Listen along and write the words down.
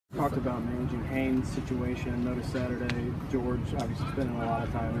Talked about managing Haynes' situation. Noticed Saturday, George obviously spending a lot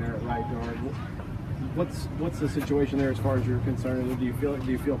of time there at right guard. What's the situation there as far as you're concerned? Do you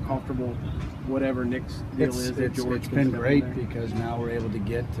feel comfortable, whatever Nick's deal is? That George it's been great because now we're able to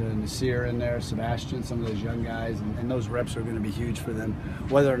get Nasir in there, Sebastian, some of those young guys, and those reps are going to be huge for them.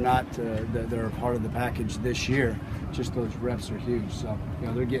 Whether or not they're a part of the package this year, just those reps are huge. So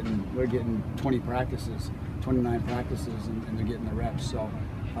they're getting 20 practices, 29 practices, and they're getting the reps. So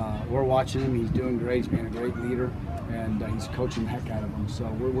we're watching him. He's doing great. He's being a great leader, and he's coaching the heck out of them. So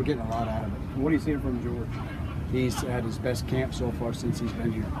we're getting a lot out of it. What are you seeing from George? He's had his best camp so far since he's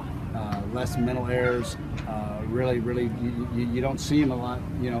been here. Less mental errors. Really, you don't see him a lot,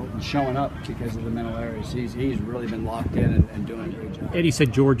 showing up because of the mental errors. He's really been locked in and doing a great job. Eddie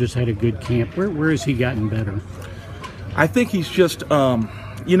said George has had a good camp. Where has he gotten better? I think he's just,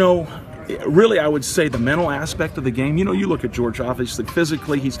 really, I would say the mental aspect of the game. You look at George, obviously,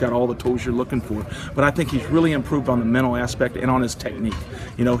 physically, he's got all the tools you're looking for. But I think he's really improved on the mental aspect and on his technique.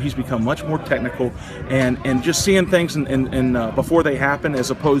 He's become much more technical and just seeing things before they happen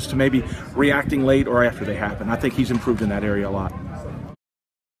as opposed to maybe reacting late or after they happen. I think he's improved in that area a lot.